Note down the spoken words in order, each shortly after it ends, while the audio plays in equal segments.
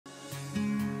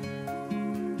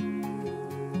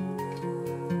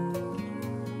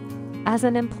As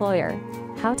an employer,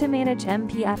 how to manage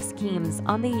MPF schemes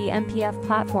on the eMPF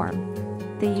platform.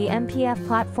 The eMPF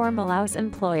platform allows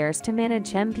employers to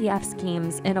manage MPF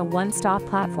schemes in a one-stop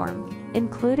platform,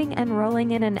 including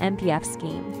enrolling in an MPF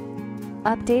scheme,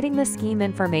 updating the scheme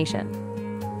information,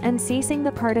 and ceasing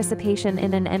the participation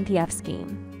in an MPF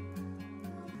scheme.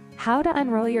 How to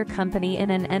enroll your company in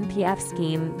an MPF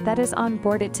scheme that is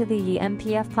onboarded to the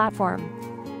eMPF platform.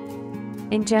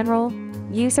 In general,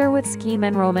 user with scheme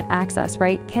enrollment access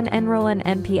right can enroll an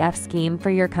MPF scheme for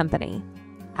your company.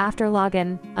 After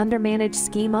login, under Manage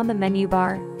Scheme on the menu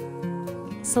bar,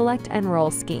 select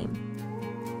Enroll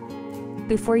Scheme.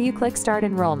 Before you click Start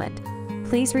Enrollment,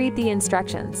 please read the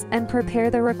instructions and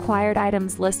prepare the required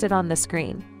items listed on the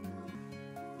screen.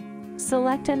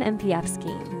 Select an MPF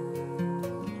scheme.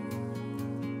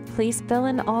 Please fill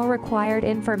in all required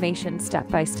information step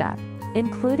by step,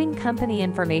 including company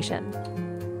information,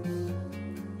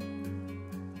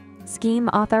 scheme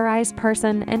authorized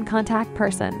person and contact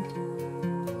person,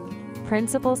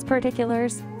 principal's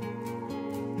particulars,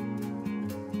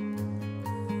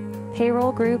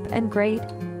 payroll group and grade,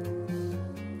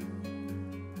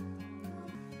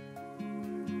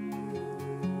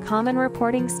 common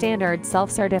reporting standard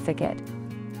self-certificate.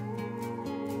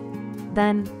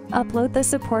 Then, upload the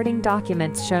supporting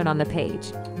documents shown on the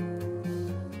page.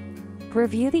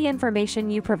 Review the information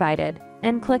you provided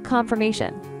and click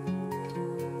Confirmation.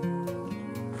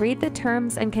 Read the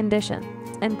terms and conditions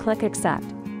and click Accept.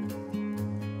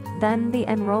 Then the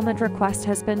enrollment request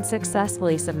has been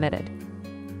successfully submitted.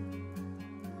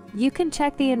 You can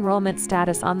check the enrollment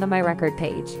status on the My Record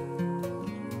page.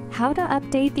 How to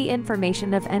update the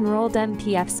information of enrolled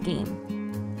MPF scheme.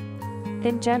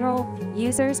 In general,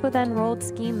 users with enrolled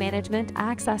scheme management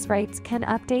access rights can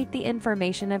update the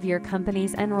information of your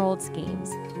company's enrolled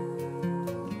schemes.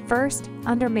 First,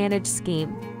 under Manage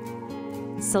Scheme,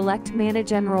 select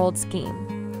Manage Enrolled Scheme.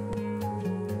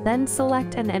 Then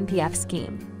select an MPF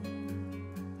scheme.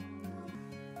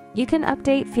 You can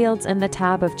update fields in the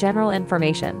tab of General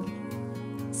Information,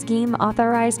 Scheme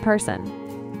Authorized Person,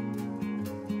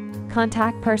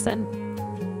 Contact Person,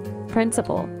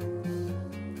 Principal,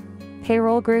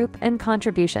 Payroll Group and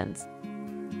Contributions,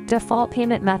 Default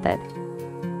Payment Method,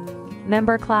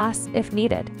 Member Class if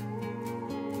needed.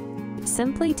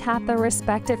 Simply tap the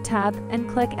respective tab and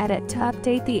click Edit to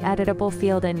update the editable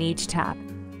field in each tab.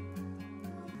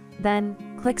 Then,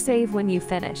 click Save when you've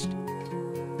finished.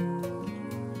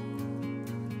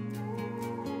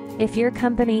 If your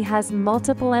company has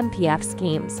multiple MPF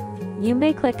schemes, you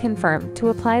may click Confirm to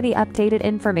apply the updated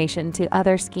information to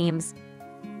other schemes,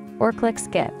 or click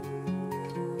Skip.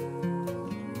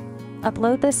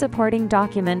 Upload the supporting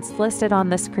documents listed on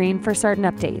the screen for certain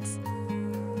updates.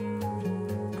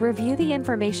 Review the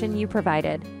information you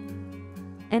provided,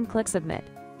 and click Submit.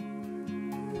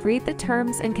 Read the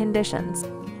terms and conditions,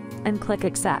 and click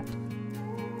Accept.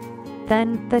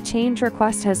 Then, the change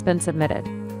request has been submitted.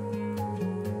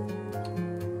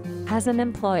 As an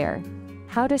employer,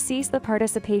 how to cease the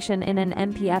participation in an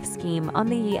MPF scheme on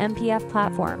the eMPF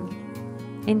platform.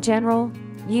 In general,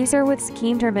 user with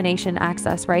scheme termination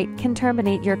access right can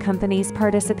terminate your company's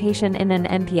participation in an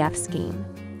MPF scheme.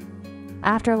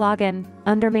 After login,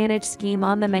 under Manage Scheme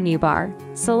on the menu bar,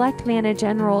 select Manage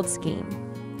Enrolled Scheme.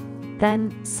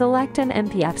 Then, select an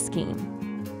MPF scheme.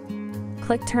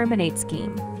 Click Terminate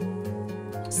Scheme.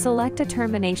 Select a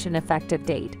termination effective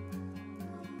date.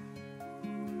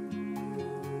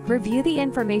 Review the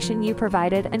information you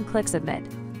provided and click Submit.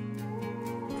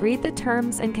 Read the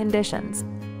terms and conditions,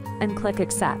 and click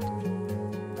Accept.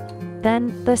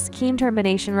 Then, the scheme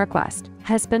termination request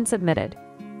has been submitted.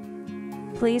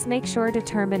 Please make sure to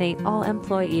terminate all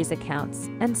employees' accounts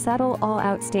and settle all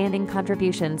outstanding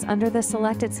contributions under the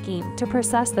selected scheme to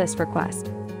process this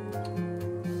request.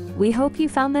 We hope you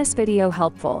found this video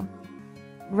helpful.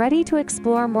 Ready to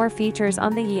explore more features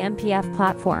on the eMPF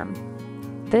platform?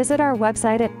 Visit our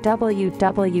website at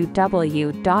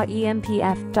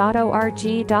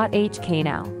www.empf.org.hk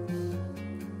now.